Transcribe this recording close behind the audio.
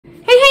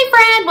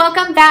friend,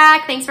 welcome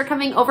back. Thanks for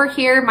coming over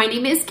here. My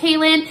name is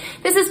Kaylin.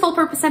 This is Full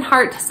Purpose and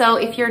Heart. So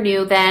if you're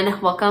new, then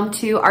welcome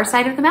to our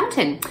side of the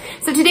mountain.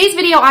 So today's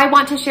video, I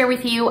want to share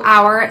with you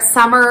our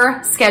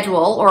summer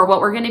schedule, or what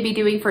we're going to be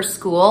doing for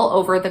school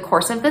over the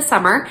course of the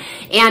summer.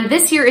 And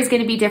this year is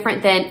going to be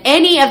different than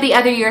any of the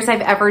other years I've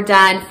ever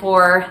done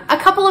for a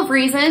couple of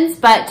reasons,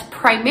 but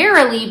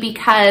primarily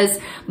because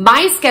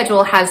my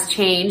schedule has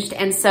changed.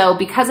 And so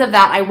because of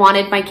that, I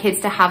wanted my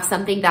kids to have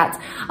something that's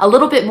a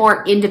little bit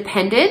more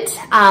independent,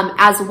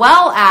 as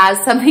well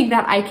as something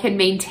that I can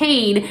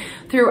maintain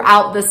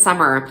throughout the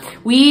summer.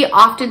 We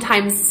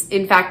oftentimes,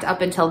 in fact,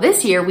 up until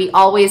this year, we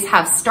always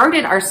have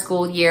started our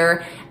school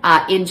year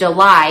in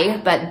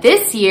July, but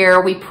this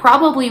year we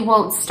probably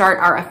won't start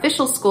our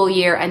official school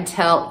year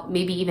until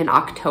maybe even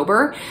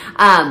October.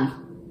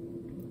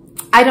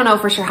 I don't know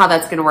for sure how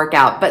that's going to work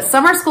out, but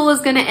summer school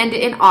is going to end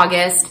in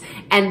August.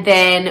 And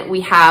then we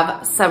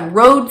have some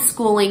road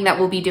schooling that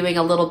we'll be doing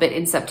a little bit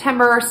in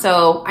September.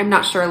 So I'm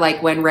not sure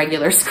like when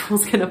regular school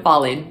is going to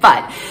fall in,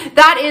 but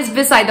that is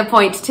beside the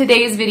point.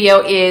 Today's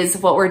video is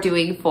what we're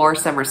doing for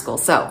summer school.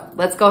 So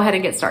let's go ahead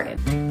and get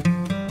started.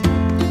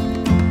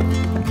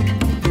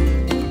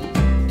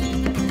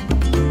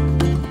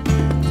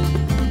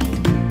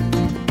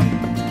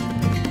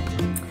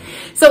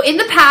 So in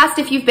the past,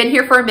 if you've been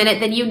here for a minute,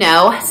 then you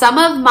know some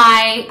of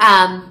my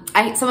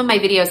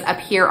videos up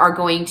here are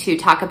going to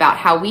talk about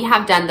how we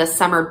have done the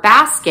summer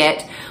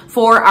basket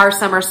for our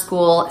summer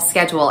school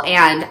schedule.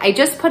 And I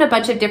just put a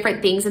bunch of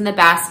different things in the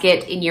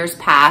basket in years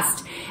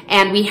past.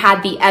 And we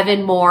had the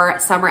Evan Moore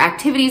summer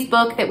activities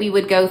book that we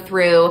would go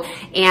through.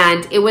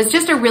 And it was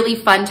just a really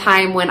fun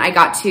time when I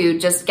got to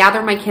just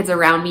gather my kids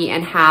around me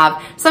and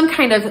have some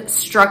kind of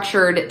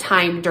structured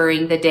time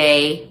during the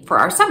day for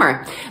our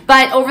summer.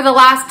 But over the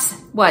last,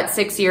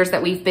 6 years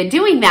that we've been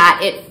doing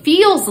that, it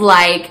feels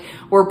like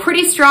we're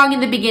pretty strong in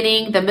the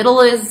beginning, the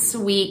middle is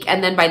weak,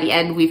 and then by the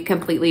end, we've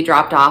completely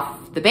dropped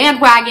off the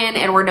bandwagon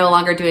and we're no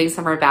longer doing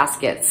summer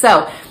baskets.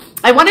 So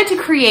I wanted to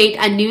create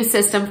a new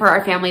system for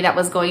our family that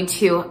was going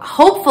to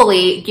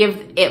hopefully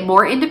give it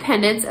more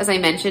independence, as I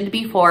mentioned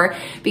before,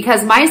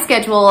 because my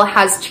schedule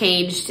has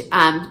changed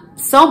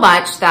so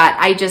much that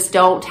I just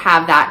don't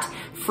have that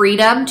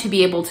freedom to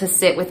be able to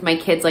sit with my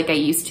kids like I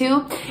used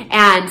to.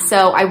 And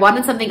so I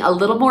wanted something a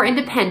little more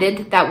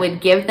independent that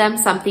would give them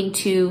something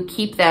to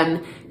keep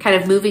them kind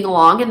of moving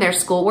along in their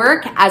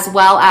schoolwork, as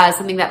well as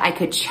something that I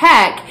could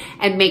check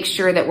and make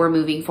sure that we're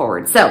moving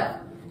forward. So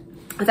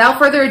without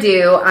further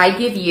ado, I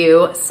give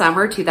you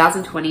summer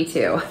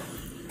 2022.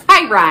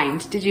 I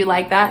rhymed. Did you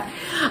like that?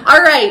 All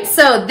right.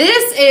 So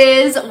this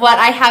is what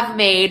I have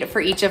made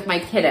for each of my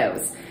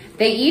kiddos.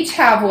 They each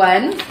have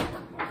one.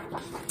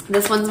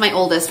 This one's my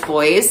oldest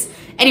boy's.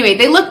 Anyway,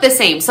 they look the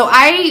same. So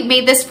I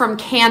made this from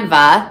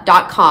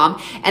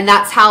canva.com, and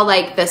that's how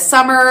like the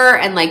summer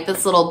and like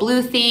this little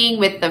blue thing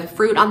with the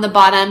fruit on the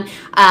bottom,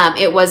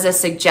 it was a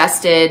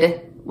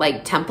suggested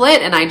like template,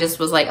 and I just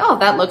was like, oh,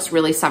 that looks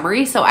really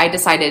summery. So I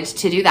decided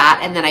to do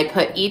that. And then I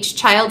put each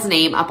child's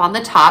name up on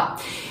the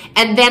top.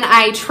 And then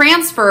I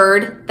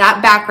transferred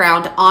that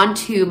background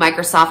onto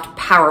Microsoft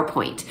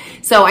PowerPoint.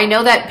 So I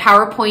know that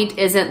PowerPoint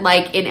isn't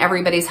like in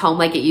everybody's home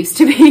like it used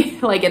to be,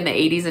 like in the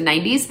 80s and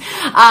 90s.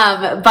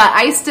 But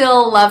I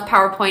still love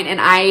PowerPoint,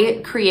 and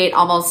I create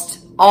I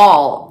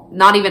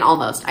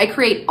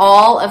create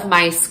all of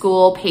my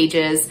school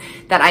pages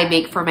that I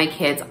make for my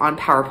kids on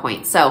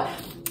PowerPoint. So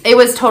it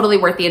was totally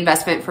worth the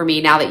investment for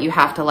me now that you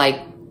have to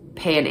like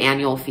pay an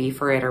annual fee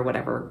for it or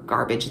whatever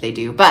garbage they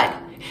do. But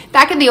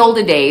back in the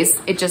olden days,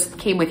 it just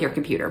came with your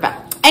computer.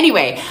 But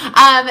anyway,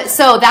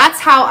 so that's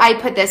how I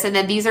put this. And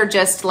then these are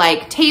just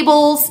like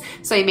tables.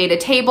 So I made a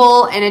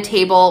table and a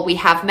table. We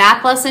have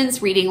math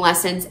lessons, reading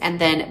lessons, and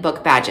then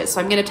book badges.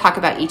 So I'm going to talk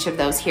about each of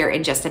those here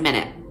in just a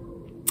minute.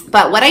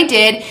 But what I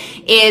did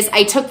is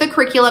I took the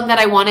curriculum that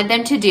I wanted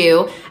them to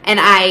do, and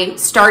I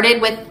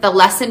started with the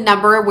lesson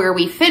number where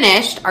we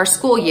finished our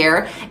school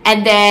year.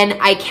 And then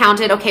I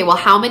counted, okay, well,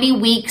 how many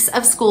weeks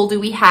of school do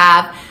we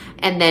have?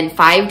 And then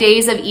 5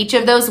 days of each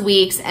of those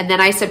weeks. And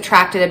then I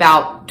subtracted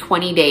about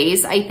 20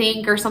 days, I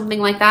think, or something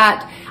like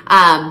that,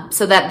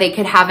 so that they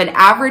could have an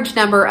average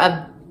number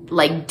of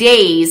like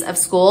days of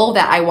school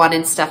that I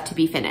wanted stuff to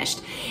be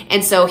finished.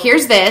 And so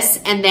here's this.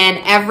 And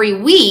then every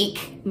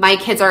week, my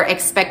kids are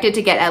expected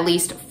to get at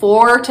least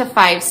 4 to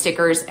 5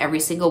 stickers every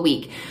single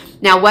week.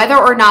 Now, whether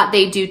or not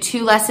they do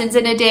 2 lessons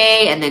in a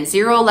day and then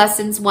 0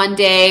 lessons one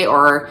day,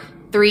 or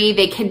 3,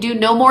 they can do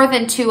no more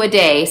than 2 a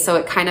day. So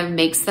it kind of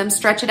makes them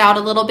stretch it out a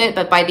little bit.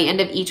 But by the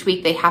end of each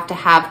week, they have to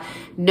have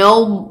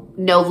no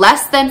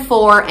less than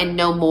 4 and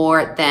no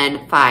more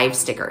than 5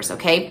 stickers.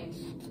 Okay.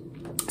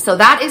 So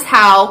that is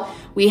how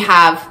we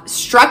have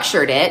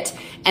structured it.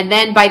 And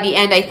then by the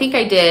end, I think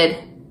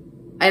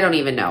I don't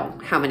even know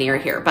how many are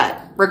here, but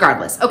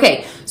regardless.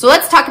 Okay, so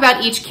let's talk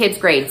about each kid's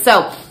grade.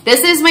 So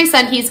this is my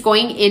son. He's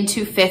going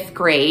into 5th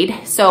grade.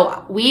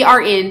 So we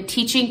are in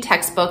teaching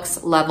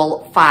textbooks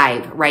level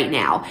 5 right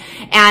now.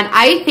 And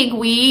I think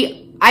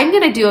we I'm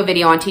going to do a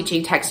video on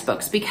teaching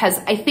textbooks because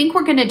I think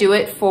we're going to do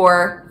it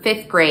for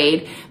 5th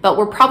grade, but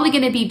we're probably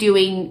going to be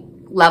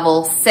doing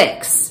level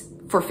 6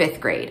 for 5th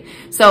grade.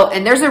 So,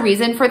 and there's a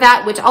reason for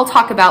that, which I'll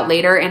talk about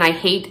later. And I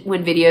hate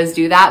when videos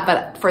do that,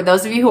 but for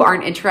those of you who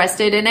aren't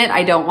interested in it,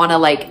 I don't want to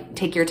like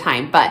take your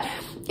time. But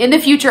in the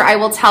future, I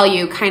will tell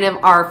you kind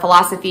of our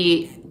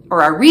philosophy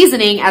or our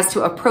reasoning as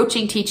to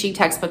approaching teaching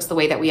textbooks the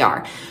way that we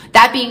are.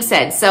 That being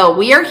said, so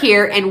we are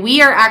here and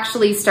we are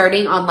actually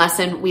starting on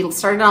we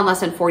started on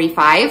lesson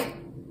 45.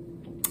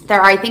 There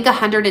are, I think,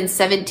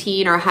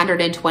 117 or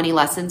 120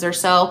 lessons or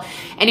so.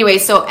 Anyway,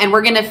 and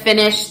we're gonna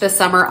finish the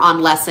summer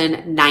on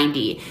lesson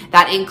 90.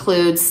 That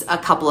includes a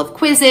couple of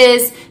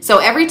quizzes. So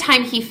every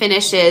time he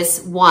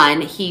finishes one,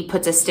 he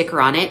puts a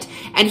sticker on it.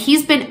 And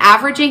he's been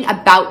averaging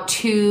about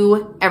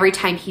 2 every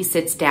time he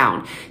sits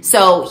down.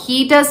 So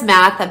he does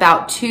math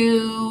about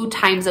 2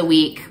 times a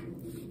week,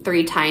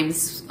 3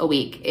 times a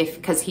week,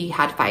 because he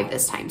had 5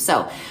 this time.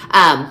 So,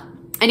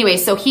 anyway,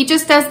 so he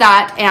just does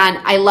that, and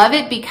I love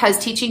it because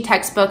teaching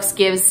textbooks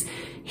gives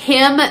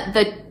him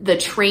the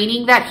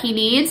training that he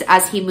needs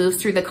as he moves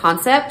through the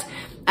concept.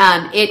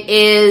 It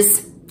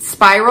is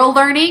spiral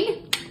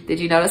learning.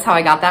 Did you notice how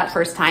I got that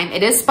first time?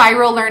 It is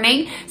spiral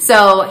learning.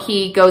 So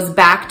he goes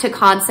back to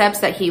concepts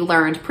that he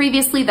learned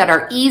previously that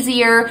are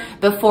easier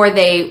before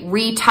they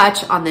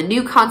retouch on the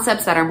new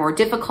concepts that are more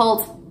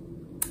difficult.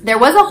 There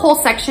was a whole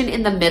section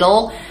in the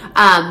middle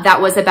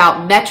that was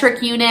about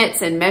metric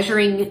units and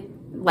measuring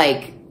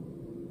like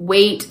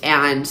weight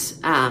and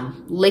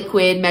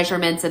liquid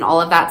measurements and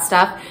all of that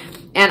stuff.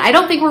 And I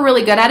don't think we're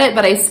really good at it,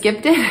 but I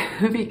skipped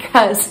it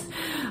because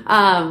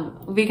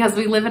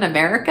we live in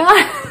America.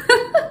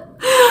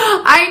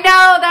 I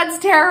know that's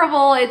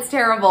terrible. It's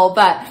terrible,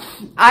 but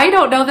I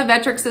don't know the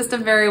metric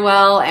system very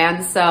well.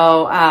 And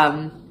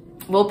so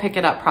we'll pick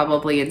it up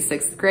probably in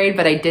 6th grade,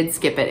 but I did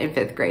skip it in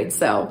 5th grade.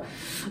 So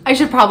I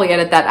should probably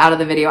edit that out of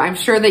the video. I'm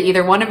sure that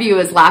either one of you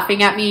is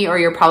laughing at me or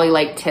you're probably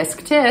like,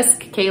 tisk,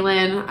 tisk,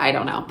 Kaylin. I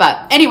don't know.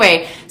 But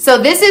anyway, so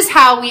this is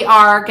how we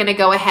are going to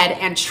go ahead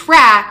and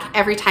track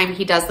every time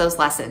he does those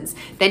lessons.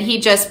 Then he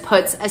just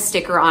puts a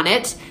sticker on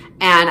it.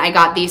 And I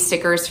got these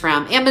stickers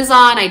from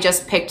Amazon. I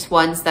just picked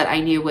ones that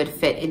I knew would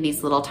fit in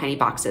these little tiny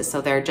boxes.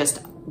 So they're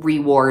just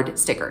reward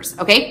stickers.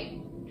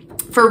 Okay.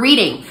 For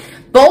reading,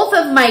 both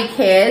of my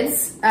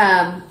kids,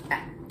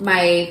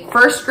 my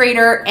 1st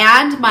grader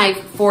and my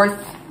 4th,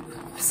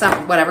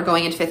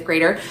 going into 5th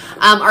grader,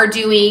 are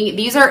doing,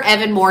 these are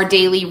Evan Moore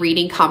daily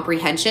reading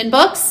comprehension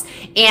books,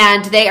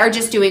 and they are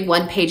just doing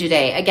 1 page a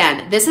day.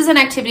 Again, this is an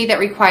activity that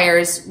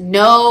requires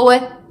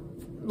no,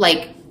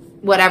 like,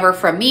 whatever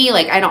from me.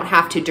 Like, I don't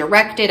have to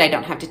direct it. I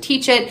don't have to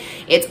teach it.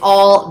 It's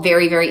all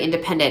very, very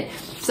independent.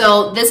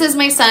 So this is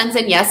my son's,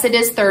 and yes, it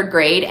is 3rd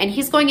grade, and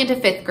he's going into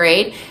 5th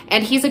grade,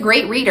 and he's a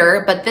great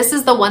reader, but this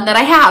is the one that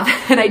I have,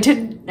 and I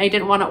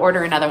didn't want to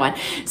order another one.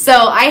 So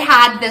I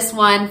had this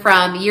one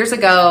from years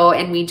ago,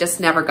 and we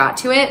just never got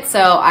to it. So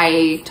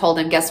I told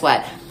him, guess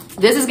what?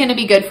 This is going to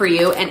be good for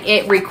you, and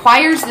it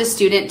requires the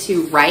student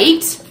to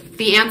write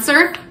the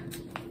answer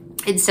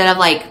instead of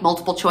like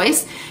multiple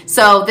choice.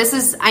 So this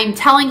is, I'm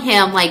telling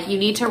him like, you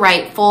need to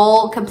write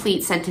full,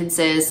 complete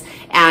sentences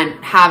and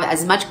have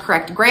as much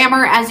correct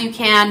grammar as you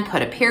can,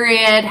 put a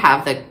period,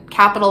 have the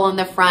capital in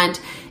the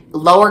front,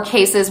 lower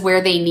cases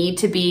where they need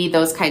to be,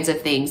 those kinds of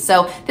things.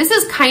 So this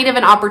is kind of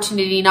an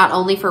opportunity not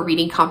only for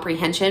reading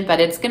comprehension, but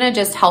it's going to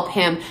just help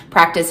him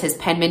practice his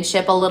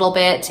penmanship a little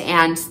bit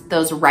and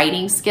those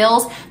writing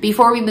skills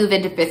before we move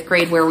into 5th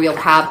grade, where we'll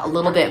have a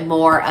little bit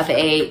more of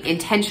a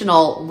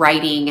intentional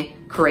writing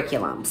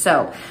curriculum.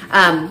 So,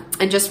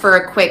 and just for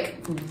a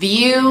quick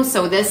view,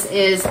 so this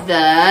is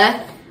the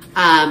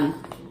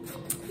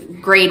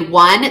grade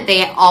 1.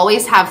 They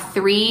always have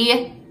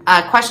 3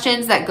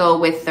 questions that go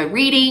with the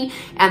reading,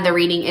 and the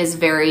reading is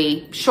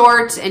very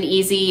short and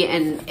easy,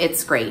 and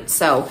it's great.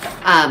 So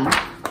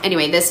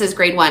anyway, this is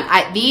grade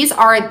 1. These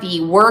are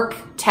the work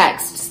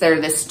texts. They're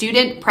the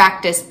student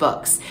practice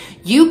books.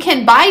 You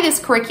can buy this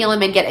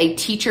curriculum and get a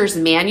teacher's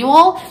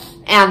manual,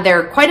 and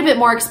they're quite a bit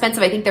more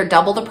expensive. I think they're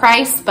double the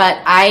price, but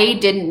I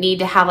didn't need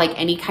to have like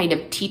any kind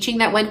of teaching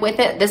that went with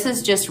it. This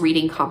is just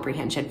reading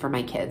comprehension for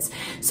my kids.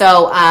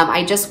 So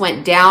I just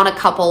went down a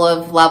couple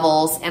of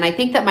levels, and I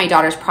think that my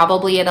daughter's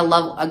probably at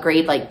a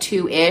grade like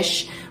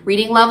 2-ish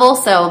reading level.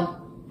 So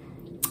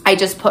I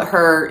just put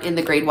her in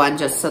the grade 1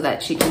 just so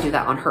that she can do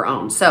that on her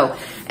own. So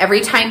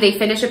every time they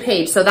finish a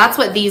page, so that's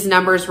what these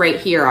numbers right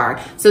here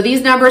are. So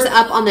these numbers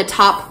up on the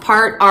top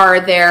part are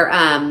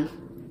their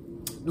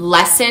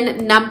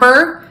lesson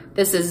number.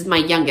 This is my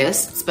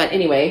youngest, but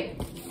anyway,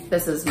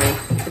 this is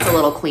it's a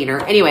little cleaner.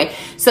 Anyway,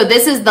 so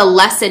this is the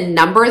lesson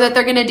number that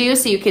they're gonna do.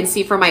 So you can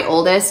see for my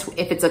oldest,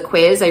 if it's a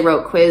quiz, I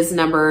wrote quiz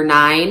number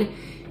 9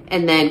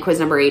 and then quiz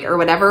number 8 or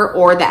whatever,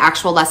 or the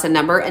actual lesson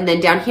number. And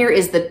then down here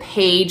is the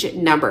page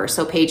number.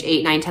 So page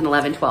 8, 9, 10,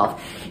 11,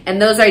 12.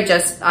 And those are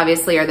just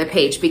obviously are the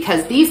page,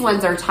 because these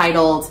ones are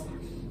titled,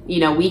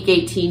 you know, week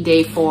 18,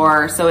 day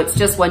 4. So it's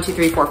just 1, 2,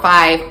 3, 4,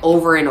 5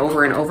 over and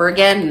over and over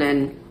again. And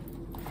then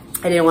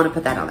I didn't want to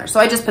put that on there. So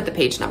I just put the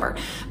page number.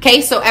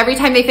 Okay, so every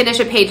time they finish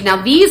a page,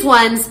 now these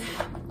ones,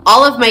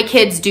 all of my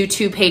kids do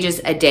 2 pages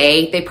a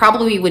day. They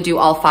probably would do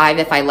all 5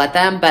 if I let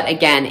them. But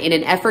again, in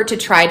an effort to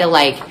try to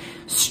like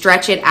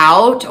stretch it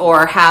out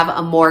or have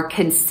a more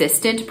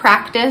consistent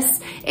practice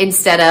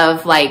instead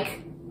of like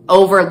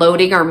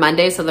overloading our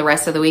Monday, so the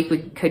rest of the week we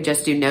could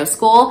just do no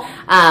school.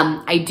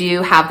 I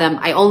do have them,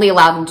 I only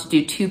allow them to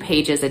do 2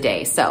 pages a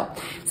day. So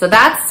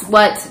that's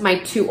what my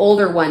 2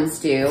 older ones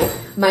do.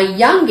 My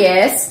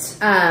youngest,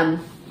 well,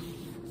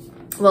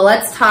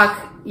 let's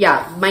talk,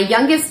 yeah, my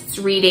youngest's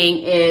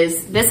reading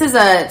is, this is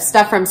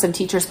stuff from some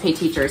Teachers Pay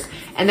Teachers,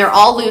 and they're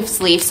all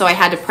loose leaf, so I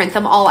had to print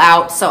them all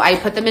out. So I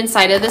put them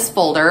inside of this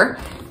folder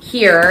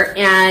here,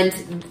 and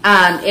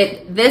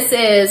this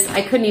is,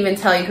 I couldn't even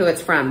tell you who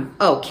it's from.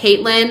 Oh,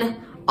 Caitlin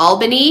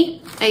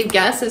Albany, I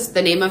guess is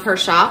the name of her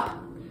shop.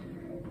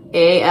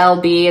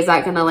 A-L-B, is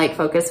that gonna like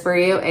focus for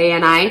you?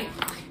 A-N-I?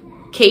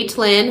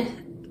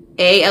 Caitlin,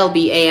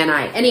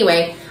 A-L-B-A-N-I.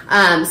 Anyway,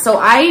 so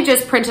I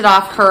just printed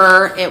off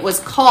her, it was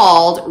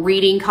called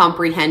Reading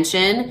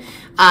Comprehension.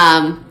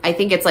 I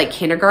think it's like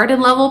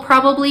kindergarten level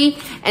probably.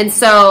 And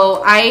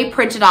so I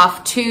printed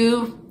off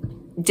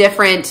 2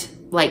 different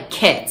like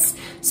kits.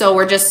 So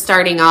we're just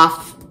starting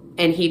off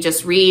and he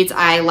just reads,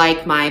 I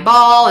like my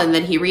ball, and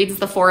then he reads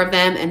the 4 of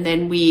them, and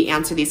then we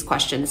answer these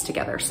questions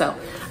together. So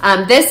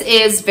this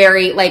is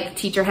very like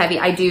teacher heavy.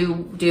 I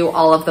do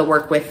all of the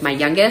work with my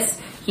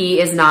youngest. He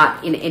is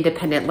not an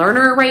independent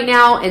learner right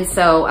now. And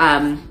so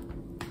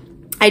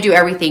I do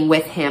everything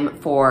with him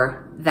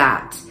for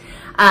that.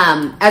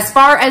 As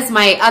far as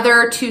my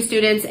other 2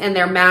 students and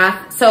their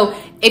math, so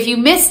if you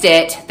missed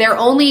it, they're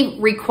only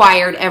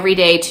required every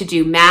day to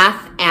do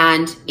math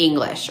and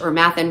English, or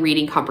math and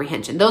reading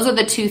comprehension. Those are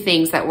the 2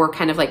 things that we're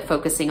kind of like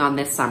focusing on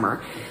this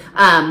summer.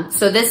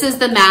 So this is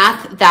the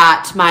math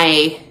that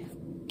my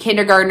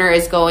kindergartner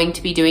is going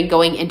to be doing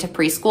going into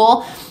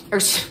preschool, or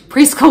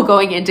preschool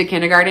going into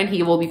kindergarten.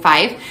 He will be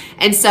 5.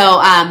 And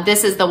so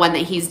this is the one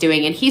that he's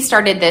doing. And he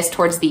started this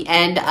towards the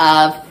end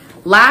of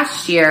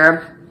last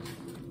year.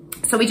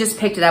 So we just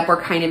picked it up.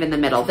 We're kind of in the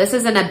middle. This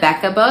is an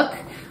Abeka book,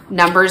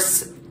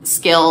 Numbers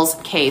Skills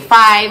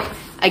K5.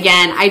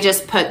 Again, I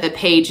just put the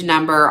page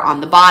number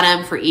on the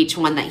bottom for each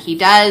one that he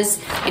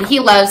does. And he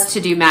loves to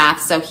do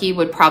math, so he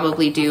would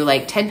probably do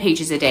like 10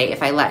 pages a day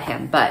if I let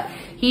him. But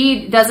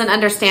he doesn't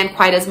understand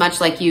quite as much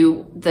like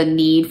you, the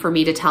need for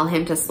me to tell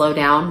him to slow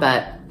down,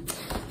 but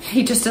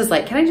he just is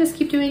like, can I just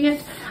keep doing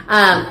it?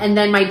 And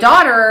then my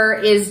daughter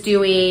is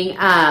doing,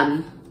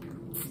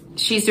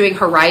 she's doing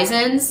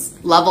Horizons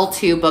Level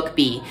 2 Book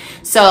B.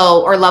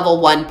 So, or Level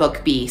 1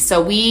 Book B.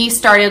 So we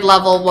started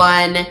Level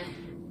 1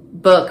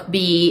 Book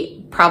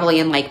B probably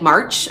in like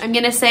March, I'm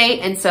gonna say.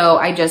 And so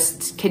I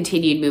just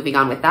continued moving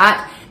on with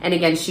that. And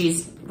again,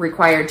 she's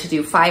required to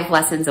do 5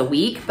 lessons a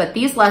week, but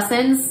these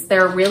lessons,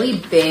 they're really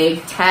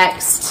big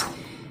text.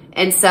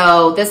 And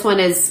so this one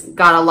has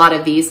got a lot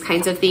of these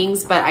kinds of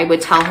things, but I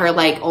would tell her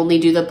like only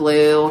do the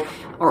blue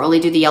or only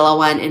do the yellow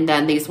one. And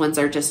then these ones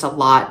are just a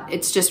lot.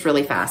 It's just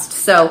really fast.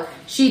 So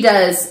she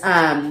does,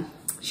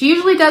 she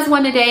usually does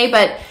 1 a day,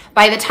 but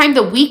by the time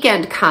the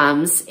weekend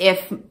comes,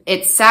 if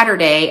it's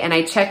Saturday and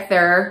I check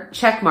their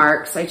check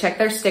marks, I check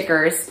their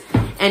stickers,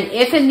 and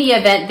if in the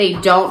event they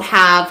don't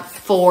have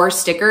 4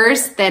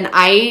 stickers, then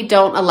I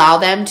don't allow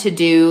them to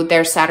do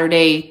their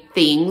Saturday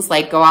things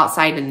like go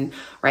outside and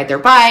ride their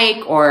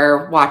bike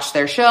or watch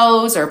their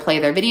shows or play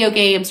their video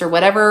games or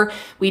whatever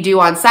we do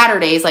on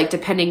Saturdays, like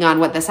depending on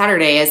what the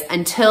Saturday is,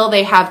 until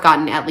they have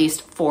gotten at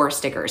least 4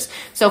 stickers.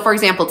 So for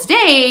example,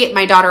 today,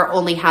 my daughter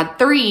only had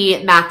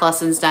 3 math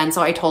lessons done.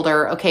 So I told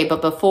her, okay,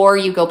 but before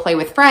you go play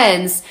with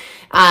friends,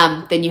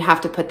 then you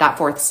have to put that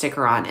 4th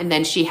sticker on. And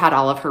then she had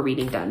all of her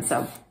reading done.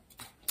 So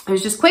it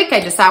was just quick.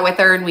 I just sat with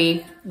her and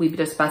we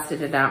just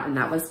busted it out, and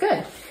that was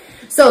good.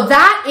 So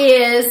that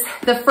is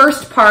the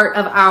first part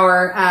of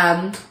our,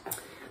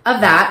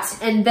 of that.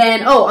 And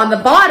then, oh, on the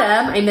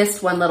bottom, I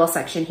missed one little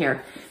section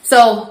here.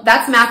 So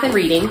that's math and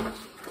reading,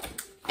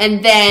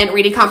 and then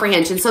reading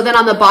comprehension. So then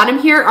on the bottom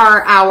here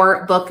are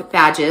our book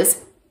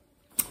badges.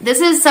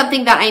 This is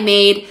something that I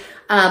made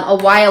a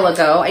while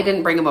ago. I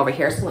didn't bring them over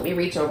here, so let me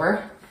reach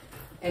over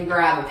and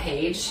grab a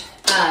page.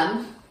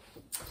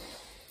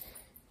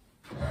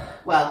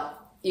 Well,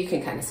 you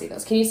can kind of see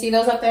those. Can you see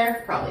those up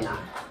there? Probably not.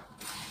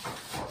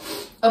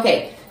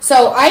 Okay,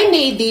 so I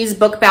made these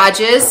book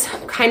badges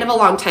kind of a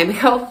long time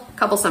ago, a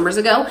couple summers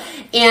ago,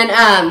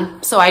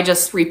 and so I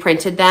just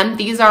reprinted them.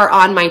 These are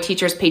on my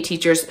Teachers Pay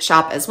Teachers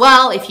shop as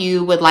well, if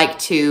you would like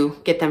to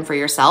get them for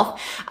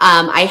yourself.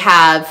 I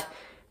have,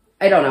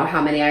 I don't know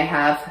how many I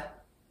have,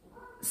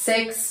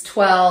 6,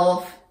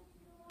 12,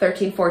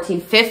 13,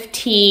 14,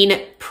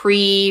 15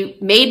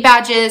 pre-made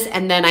badges,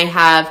 and then I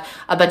have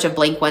a bunch of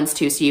blank ones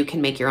too, so you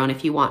can make your own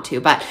if you want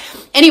to. But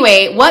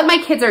anyway, what my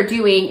kids are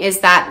doing is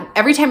that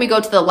every time we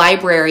go to the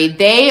library,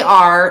 they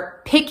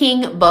are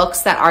picking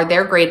books that are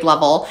their grade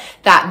level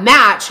that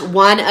match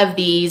one of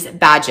these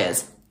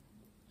badges.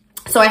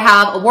 So I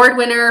have award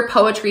winner,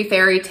 poetry,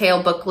 fairy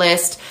tale book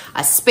list,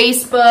 a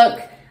space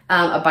book,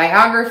 a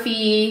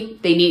biography.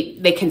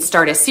 They can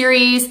start a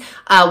series.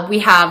 We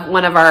have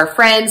one of our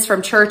friends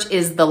from church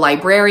is the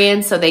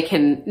librarian, so they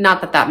can, not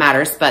that that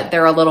matters, but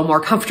they're a little more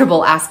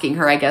comfortable asking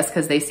her, I guess,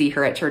 because they see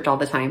her at church all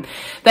the time.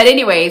 But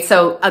anyway,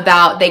 so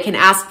they can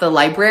ask the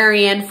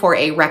librarian for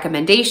a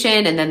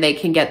recommendation, and then they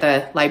can get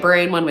the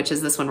librarian one, which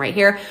is this one right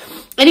here.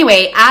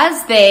 Anyway,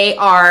 as they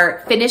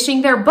are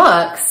finishing their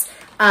books,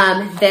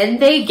 then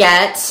they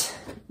get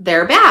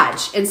their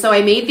badge. And so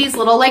I made these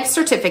little like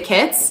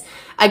certificates.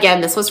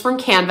 Again, this was from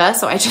Canva,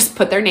 so I just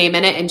put their name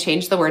in it and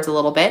changed the words a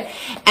little bit.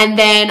 And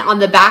then on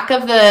the back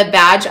of the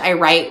badge, I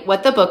write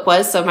what the book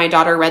was. So my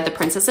daughter read The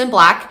Princess in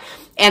Black,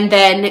 and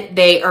then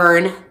they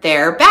earn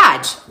their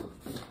badge.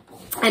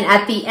 And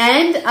at the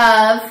end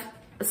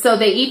of, so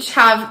they each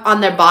have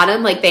on their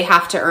bottom, like they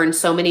have to earn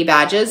so many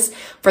badges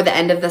for the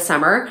end of the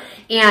summer.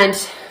 And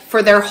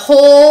for their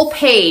whole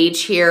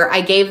page here, I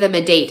gave them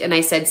a date and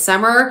I said,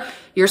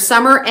 your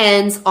summer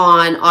ends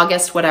on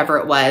August, whatever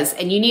it was,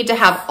 and you need to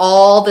have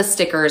all the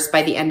stickers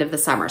by the end of the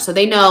summer. So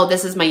they know,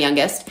 this is my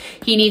youngest.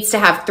 He needs to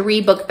have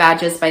 3 book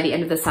badges by the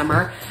end of the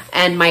summer.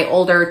 And my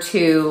older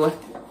 2,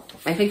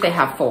 I think they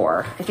have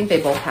 4. I think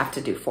they both have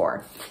to do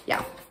 4.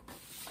 Yeah.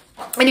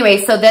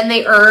 Anyway, so then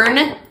they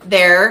earn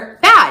their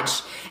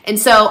badge. And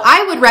so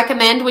I would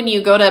recommend when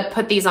you go to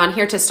put these on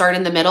here to start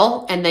in the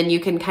middle, and then you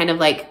can kind of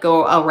like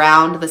go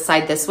around the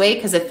side this way,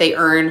 because if they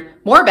earn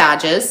more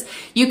badges,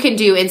 you can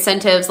do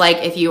incentives like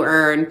if you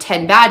earn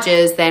 10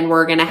 badges, then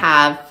we're going to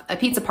have a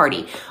pizza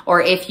party. Or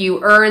if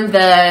you earn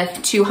the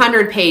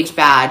 200-page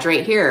badge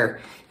right here,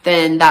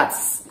 then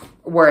that's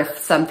worth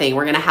something.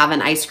 We're going to have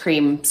an ice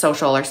cream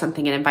social or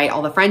something and invite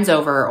all the friends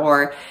over,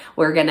 or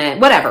we're going to,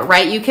 whatever,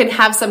 right? You can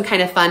have some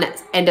kind of fun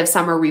end of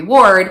summer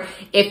reward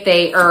if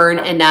they earn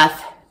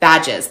enough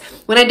badges.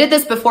 When I did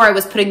this before, I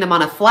was putting them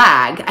on a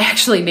flag. I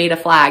actually made a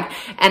flag,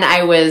 and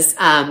I was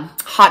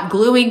hot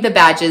gluing the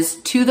badges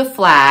to the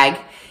flag,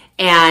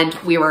 and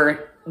we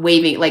were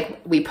waving,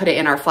 like we put it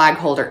in our flag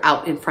holder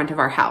out in front of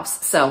our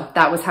house. So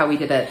that was how we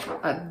did it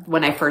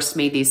when I first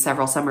made these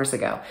several summers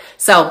ago.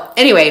 So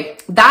anyway,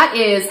 that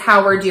is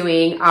how we're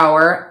doing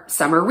our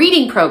summer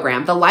reading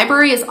program. The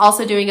library is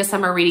also doing a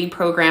summer reading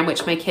program,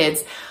 which my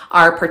kids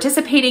are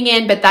participating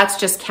in, but that's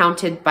just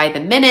counted by the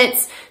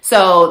minutes.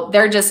 So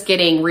they're just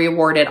getting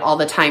rewarded all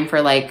the time for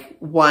like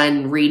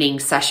one reading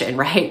session,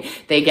 right?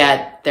 They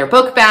get their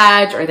book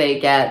badge, or they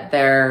get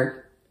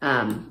their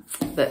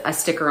a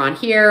sticker on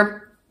here.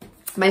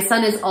 My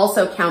son is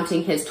also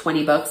counting his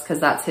 20 books because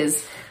that's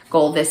his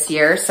goal this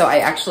year. So I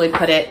actually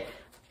put it,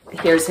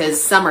 here's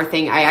his summer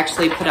thing. I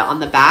actually put it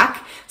on the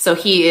back. So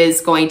he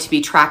is going to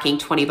be tracking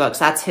 20 books.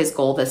 That's his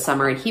goal this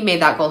summer. And he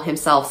made that goal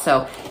himself.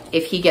 So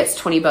if he gets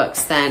 20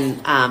 books, then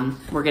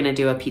we're going to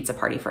do a pizza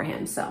party for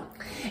him. So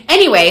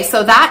anyway,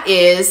 so that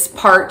is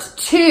part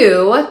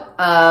 2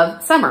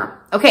 of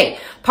summer. Okay,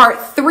 part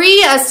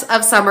 3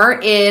 of summer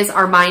is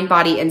our mind,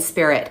 body, and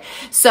spirit.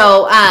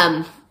 So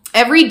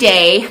every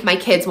day, my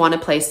kids want to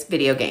play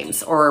video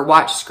games or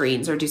watch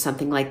screens or do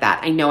something like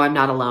that. I know I'm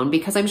not alone,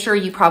 because I'm sure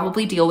you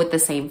probably deal with the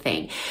same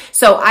thing.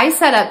 So I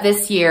set up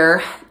this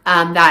year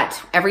that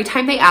every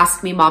time they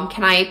ask me, Mom,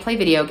 can I play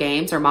video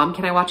games? Or Mom,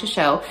 can I watch a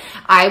show?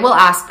 I will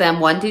ask them,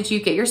 1, did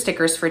you get your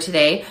stickers for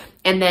today?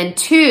 And then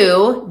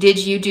 2, did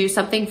you do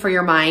something for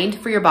your mind,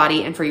 for your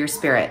body, and for your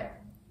spirit?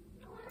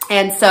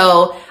 And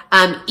so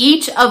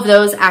each of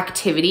those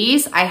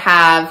activities I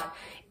have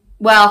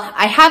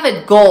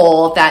a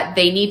goal that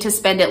they need to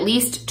spend at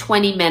least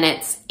 20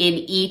 minutes in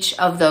each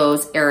of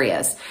those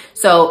areas.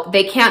 So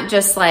they can't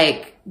just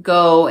like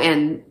go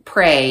and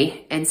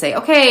pray and say,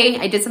 okay,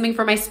 I did something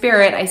for my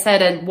spirit. I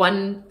said a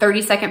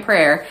 30-second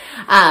prayer.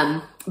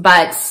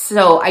 But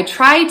so I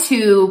try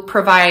to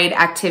provide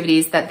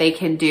activities that they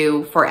can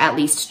do for at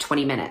least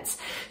 20 minutes.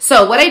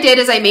 So what I did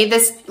is I made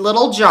this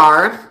little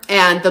jar,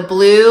 and the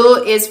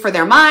blue is for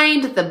their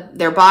mind,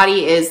 their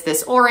body is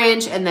this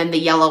orange, and then the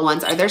yellow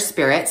ones are their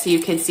spirit. So you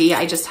can see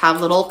I just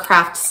have little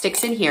craft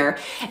sticks in here.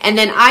 And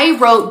then I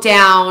wrote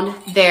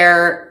down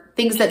their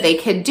things that they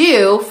can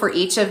do for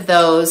each of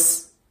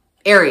those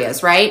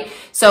areas, right?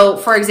 So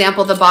for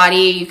example, the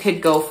body, you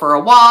could go for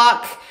a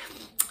walk,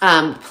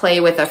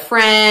 play with a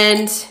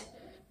friend,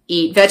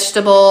 eat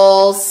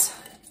vegetables,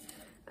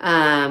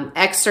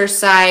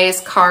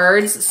 exercise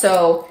cards.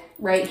 So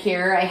right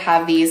here, I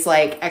have these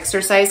like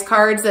exercise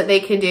cards that they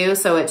can do.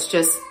 So it's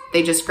just,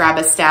 they just grab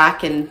a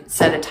stack and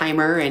set a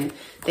timer, and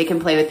they can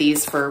play with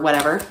these for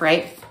whatever,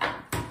 right?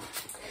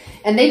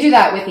 And they do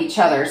that with each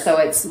other. So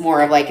it's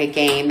more of like a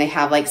game. They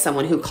have like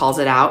someone who calls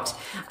it out,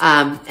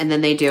 and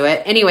then they do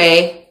it.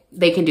 Anyway,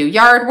 they can do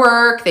yard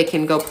work. They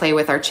can go play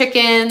with our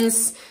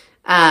chickens.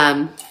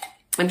 I'm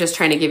just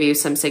trying to give you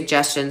some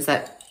suggestions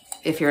that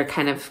if you're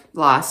kind of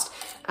lost.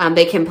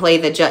 They can play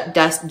the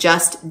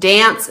Just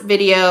Dance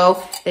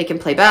video. They can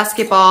play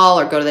basketball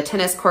or go to the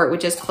tennis court,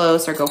 which is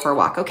close, or go for a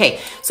walk. Okay,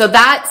 so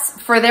that's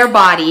for their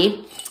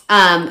body.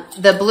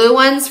 The blue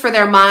ones for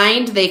their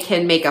mind, they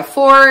can make a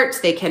fort.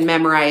 They can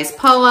memorize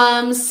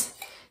poems.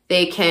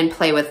 They can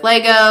play with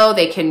Lego.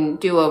 They can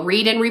do a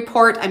read and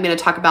report. I'm going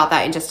to talk about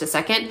that in just a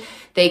second.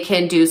 They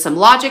can do some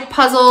logic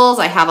puzzles.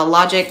 I have a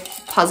logic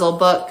puzzle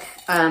book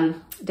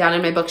down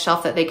in my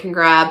bookshelf that they can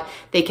grab.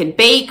 They can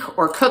bake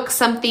or cook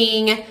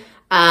something.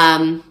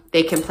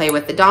 They can play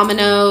with the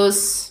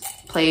dominoes,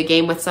 play a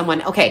game with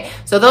someone. Okay,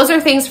 so those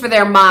are things for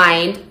their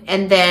mind.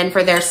 And then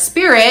for their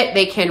spirit,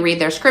 they can read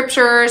their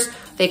scriptures.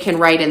 They can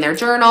write in their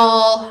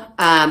journal.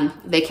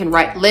 They can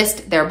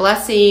list their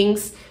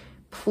blessings,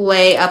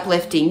 play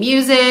uplifting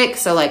music.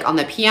 So like on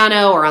the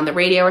piano or on the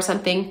radio or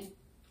something.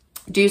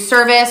 Do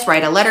service,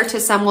 write a letter to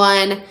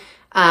someone,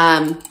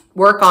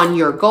 work on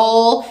your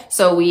goal.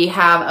 So we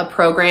have a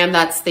program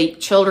that's the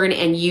Children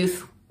and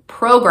Youth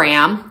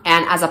program.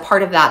 And as a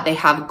part of that, they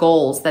have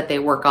goals that they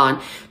work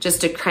on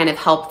just to kind of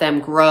help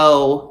them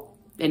grow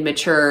and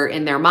mature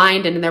in their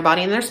mind and in their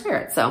body and their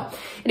spirit. So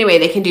anyway,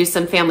 they can do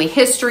some family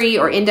history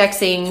or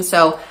indexing.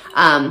 So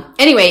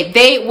anyway,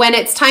 when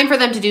it's time for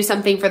them to do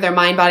something for their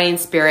mind, body, and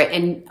spirit,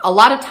 and a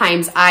lot of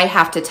times I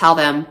have to tell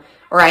them,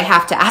 or I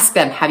have to ask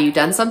them, have you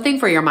done something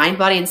for your mind,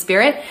 body, and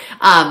spirit?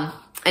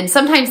 And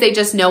sometimes they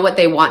just know what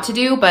they want to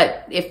do,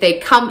 but if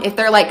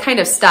they're like kind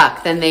of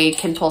stuck, then they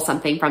can pull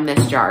something from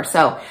this jar.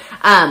 So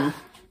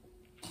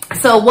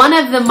one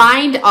of the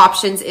mind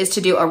options is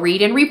to do a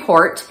read and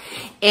report.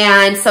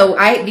 And so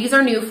these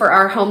are new for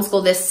our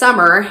homeschool this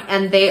summer,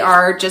 and they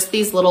are just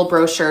these little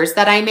brochures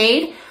that I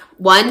made.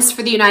 One's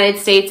for the United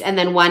States, and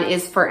then one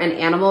is for an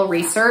animal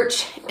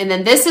research. And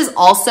then this is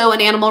also an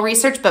animal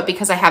research, but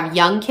because I have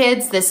young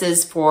kids, this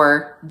is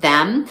for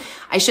them.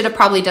 I should have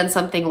probably done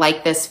something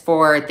like this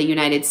for the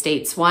United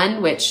States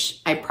one, which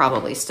I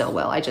probably still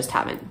will. I just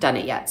haven't done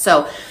it yet.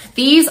 So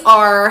these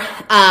are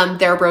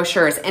their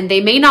brochures, and they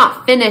may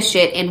not finish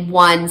it in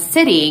one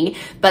sitting,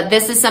 but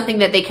this is something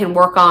that they can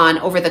work on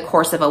over the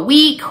course of a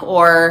week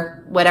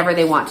or whatever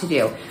they want to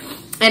do.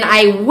 And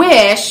I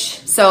wish,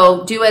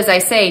 so do as I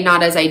say,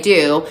 not as I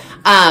do,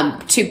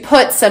 to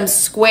put some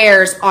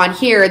squares on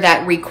here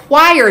that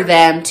require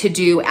them to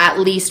do at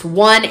least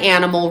one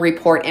animal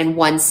report and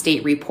one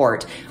state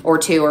report, or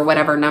two, or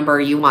whatever number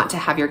you want to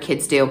have your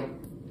kids do.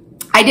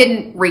 I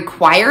didn't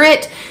require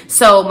it,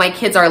 so my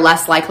kids are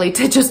less likely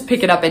to just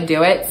pick it up and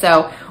do it.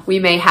 So we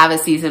may have a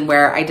season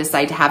where I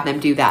decide to have them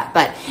do that.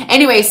 But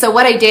anyway, so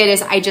what I did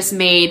is I just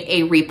made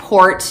a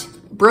report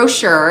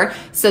brochure.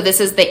 So this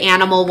is the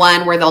animal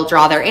one where they'll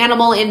draw their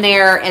animal in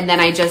there. And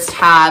then I just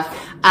have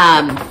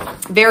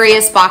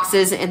various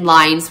boxes and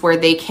lines where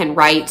they can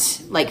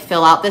write, like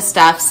fill out the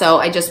stuff. So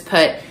I just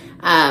put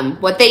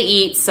what they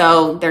eat,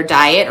 so their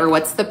diet, or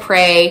what's the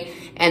prey,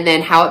 and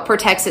then how it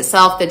protects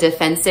itself, the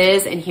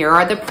defenses, and here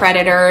are the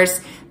predators,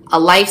 a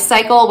life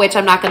cycle, which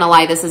I'm not going to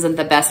lie, this isn't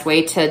the best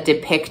way to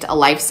depict a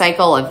life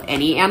cycle of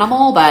any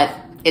animal, but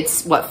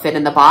it's what fit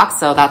in the box,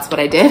 so that's what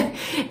I did.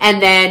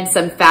 And then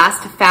some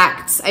fast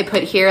facts I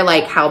put here,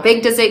 like how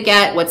big does it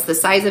get? What's the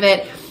size of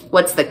it?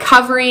 What's the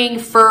covering,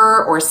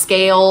 fur or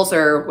scales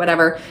or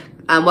whatever?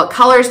 What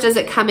colors does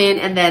it come in?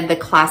 And then the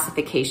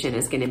classification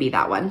is going to be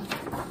that one.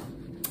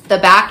 The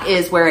back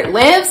is where it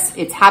lives,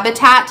 its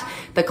habitat,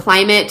 the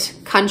climate,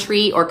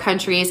 country or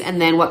countries,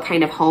 and then what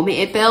kind of home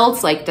it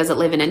builds. Like, does it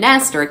live in a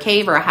nest or a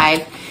cave or a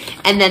hive?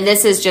 And then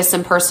this is just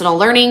some personal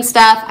learning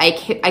stuff.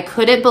 I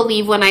couldn't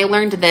believe when I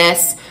learned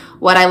this.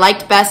 What I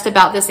liked best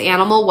about this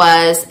animal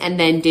was, and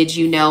then did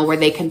you know, where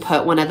they can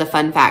put one of the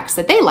fun facts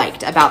that they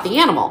liked about the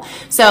animal.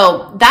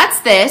 So that's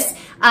this.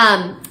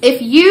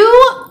 If you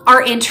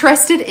are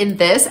interested in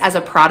this as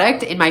a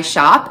product in my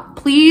shop,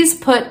 please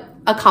put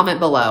a comment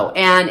below.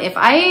 And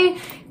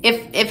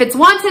if it's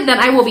wanted, then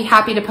I will be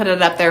happy to put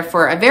it up there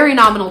for a very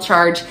nominal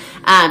charge,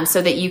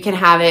 so that you can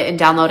have it and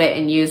download it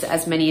and use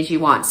as many as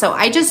you want. So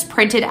I just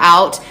printed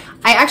out,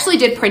 I actually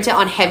did print it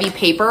on heavy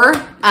paper,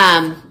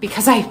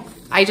 because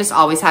I just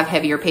always have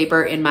heavier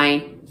paper in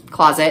my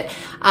closet.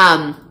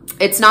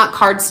 It's not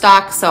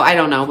cardstock, so I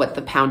don't know what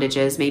the poundage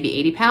is, maybe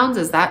 80 pounds.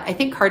 Is that, I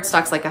think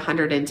cardstock's like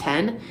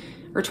 110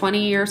 or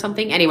 20 or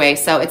something. Anyway,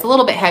 so it's a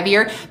little bit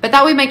heavier, but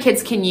that way my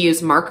kids can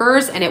use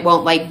markers and it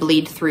won't like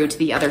bleed through to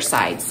the other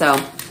side. So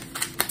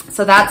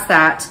that's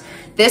that.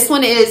 This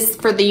one is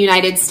for the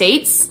United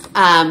States,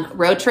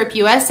 Road Trip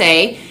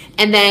USA.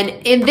 And then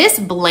in this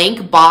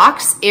blank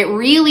box, it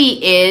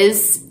really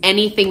is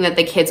anything that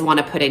the kids want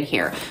to put in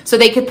here. So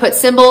they could put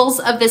symbols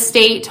of the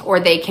state, or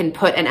they can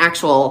put an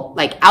actual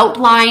like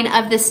outline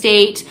of the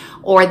state,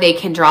 or they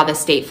can draw the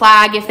state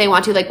flag if they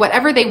want to, like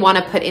whatever they want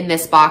to put in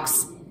this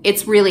box.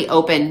 It's really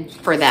open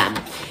for them.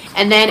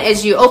 And then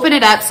as you open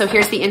it up, so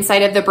here's the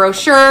inside of the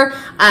brochure.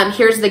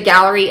 Here's the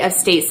gallery of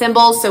state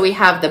symbols. So we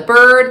have the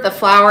bird, the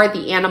flower,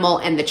 the animal,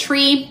 and the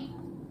tree.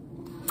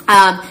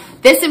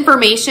 This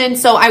information,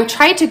 so I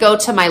tried to go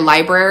to my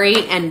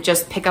library and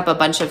just pick up a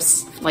bunch of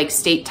like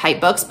state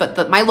type books,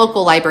 but my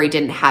local library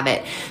didn't have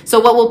it. So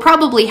what will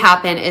probably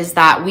happen is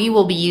that we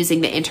will be using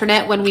the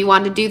internet when we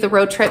want to do the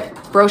road trip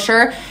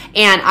brochure,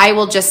 and I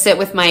will just sit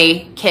with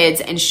my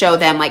kids and show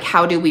them like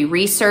how do we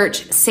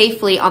research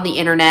safely on the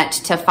internet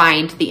to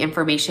find the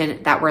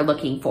information that we're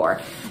looking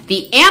for.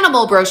 The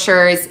animal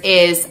brochures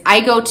is I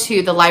go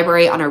to the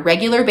library on a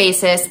regular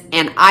basis,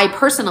 and I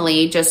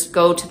personally just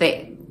go to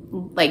the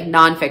like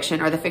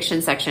nonfiction or the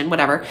fiction section,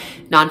 whatever,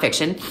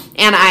 nonfiction.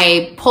 And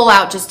I pull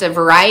out just a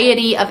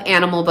variety of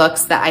animal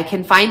books that I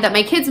can find that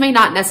my kids may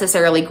not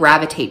necessarily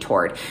gravitate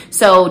toward.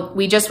 So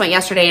we just went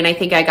yesterday and I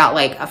think I got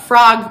like a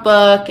frog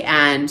book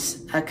and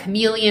a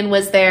chameleon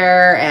was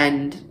there,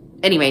 and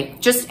anyway,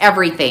 just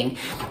everything.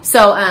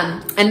 So,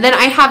 and then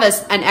I have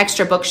an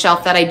extra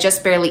bookshelf that I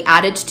just barely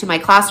added to my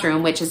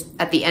classroom, which is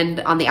at the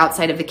end on the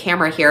outside of the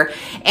camera here.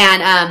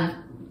 And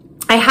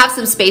I have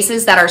some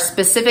spaces that are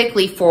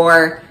specifically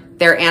for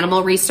their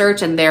animal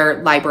research and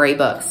their library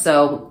books.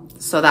 So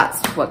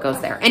that's what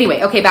goes there.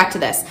 Anyway, okay, back to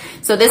this.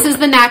 So this is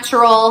the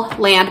natural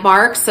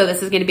landmarks. So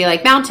this is going to be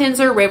like mountains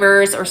or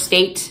rivers or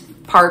state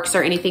parks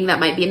or anything that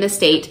might be in the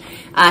state.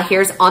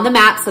 Here's on the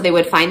map. So they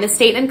would find the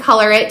state and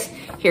color it.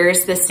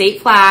 Here's the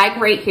state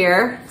flag right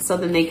here. So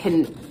then they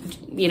can,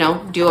 you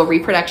know, do a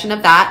reproduction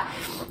of that.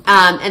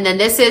 And then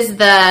this is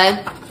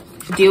the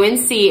do and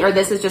see, or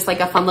this is just like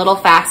a fun little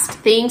fast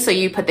thing. So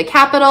you put the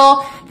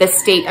capital, the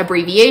state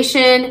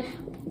abbreviation,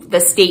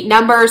 the state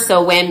number,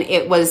 so when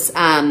it was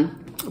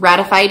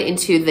ratified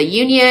into the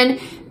union,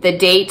 the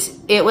date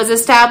it was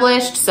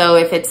established, so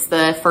if it's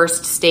the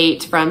first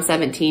state from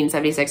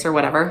 1776 or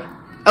whatever.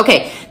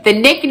 Okay, the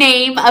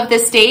nickname of the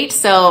state,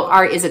 so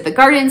is it the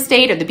Garden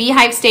State or the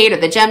Beehive State or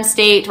the Gem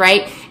State,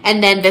 right?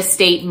 And then the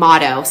state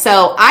motto.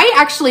 So I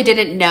actually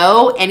didn't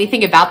know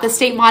anything about the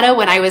state motto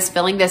when I was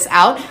filling this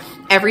out.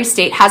 Every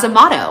state has a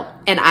motto,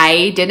 and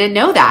I didn't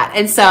know that.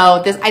 And so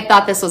I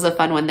thought this was a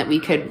fun one that we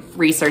could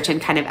research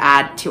and kind of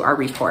add to our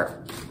report.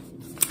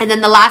 And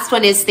then the last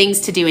one is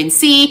things to do and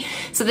see.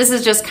 So this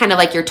is just kind of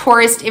like your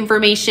tourist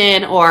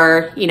information,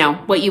 or, you know,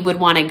 what you would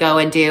want to go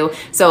and do.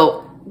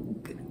 So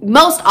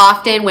most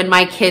often when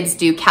my kids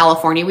do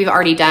California, we've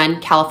already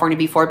done California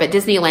before, but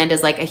Disneyland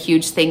is like a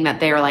huge thing that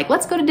they're like,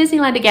 let's go to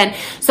Disneyland again.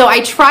 So I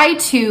try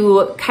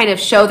to kind of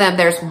show them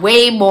there's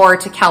way more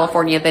to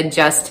California than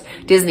just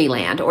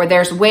Disneyland, or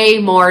there's way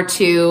more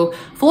to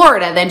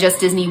Florida than just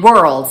Disney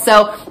World.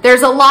 So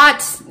there's a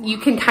lot you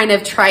can kind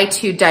of try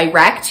to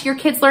direct your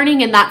kids'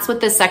 learning, and that's what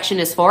this section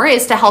is for,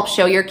 is to help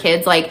show your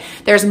kids like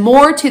there's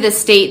more to the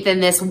state than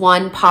this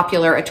one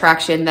popular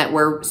attraction that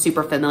we're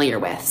super familiar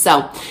with.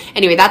 So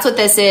anyway, that's what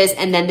this is.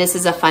 And then this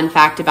is a fun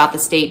fact about the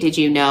state. Did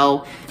you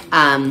know,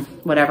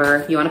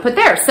 whatever you want to put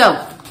there.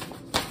 So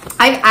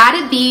I've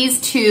added these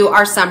to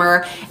our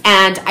summer,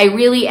 and I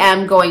really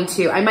am going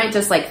to, I might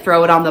just like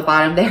throw it on the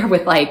bottom there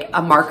with like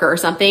a marker or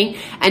something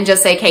and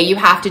just say, okay, you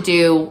have to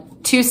do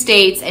 2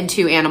 states and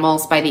 2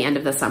 animals by the end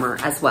of the summer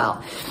as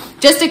well.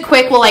 Just a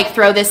quick, we'll like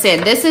throw this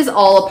in. This is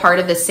all a part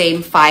of the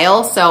same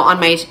file. So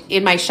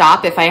in my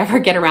shop, if I ever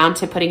get around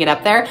to putting it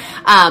up there,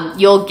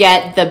 you'll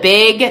get the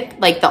big,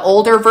 like the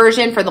older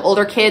version for the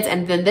older kids.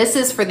 And then this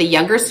is for the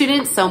younger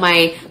students. So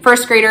my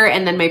first grader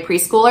and then my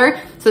preschooler.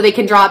 So they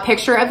can draw a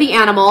picture of the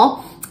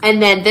animal.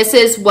 And then this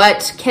is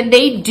what can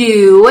they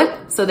do.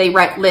 So they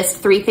list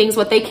 3 things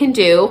what they can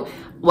do.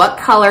 What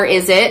color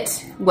is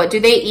it? What do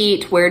they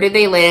eat? Where do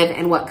they live?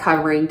 And what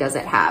covering does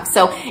it have?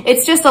 So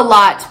it's just a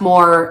lot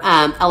more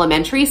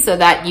elementary, so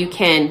that you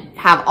can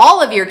have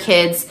all of your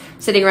kids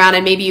sitting around,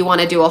 and maybe you want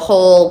to do a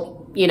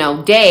whole, you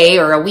know, day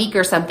or a week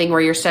or something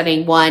where you're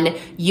studying one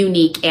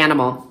unique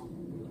animal.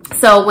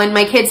 So when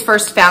my kids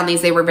first found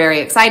these, they were very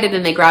excited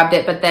and they grabbed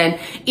it, but then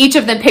each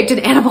of them picked an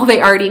animal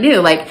they already knew.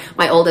 Like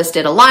my oldest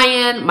did a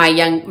lion,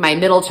 my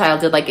middle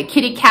child did like a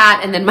kitty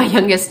cat, and then my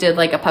youngest did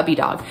like a puppy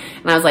dog.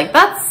 And I was like,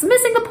 that's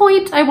missing the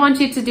point. I want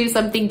you to do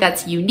something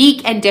that's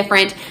unique and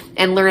different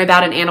and learn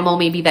about an animal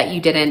maybe that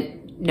you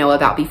didn't know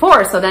about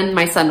before. So then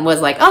my son was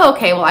like, oh,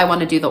 okay, well, I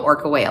want to do the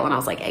orca whale. And I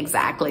was like,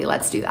 exactly,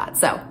 let's do that.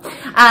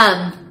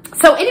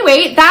 So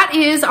anyway, that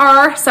is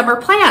our summer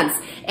plans.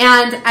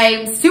 And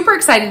I'm super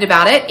excited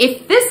about it.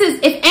 If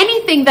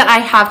anything that I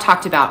have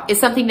talked about is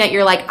something that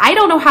you're like, I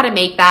don't know how to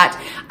make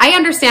that, I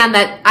understand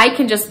that I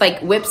can just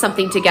like whip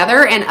something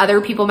together, and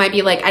other people might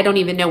be like, I don't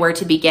even know where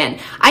to begin.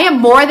 I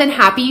am more than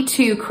happy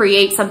to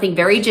create something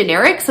very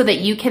generic so that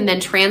you can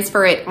then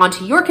transfer it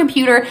onto your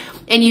computer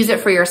and use it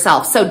for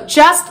yourself. So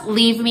just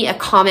leave me a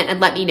comment and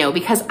let me know,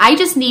 because I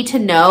just need to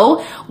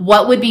know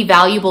what would be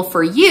valuable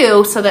for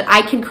you so that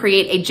I can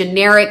create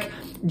a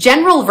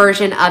general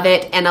version of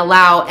it and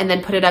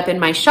then put it up in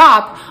my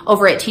shop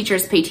over at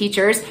Teachers Pay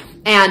Teachers,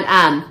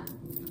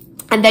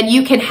 and then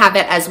you can have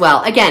it as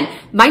well. Again,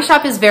 my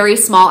shop is very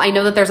small. I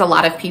know that there's a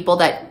lot of people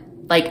that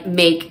like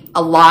make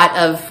a lot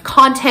of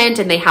content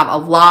and they have a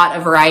lot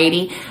of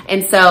variety.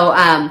 And so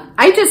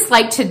I just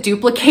like to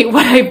duplicate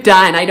what I've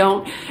done.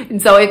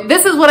 And so if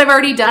this is what I've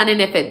already done,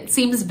 and if it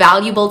seems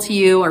valuable to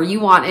you or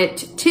you want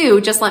it too,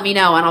 just let me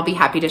know and I'll be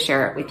happy to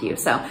share it with you.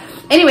 So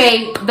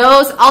anyway,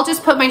 I'll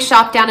just put my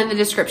shop down in the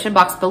description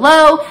box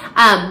below.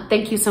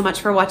 Thank you so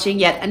much for watching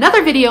yet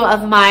another video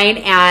of mine,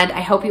 and I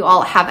hope you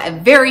all have a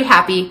very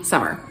happy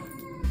summer.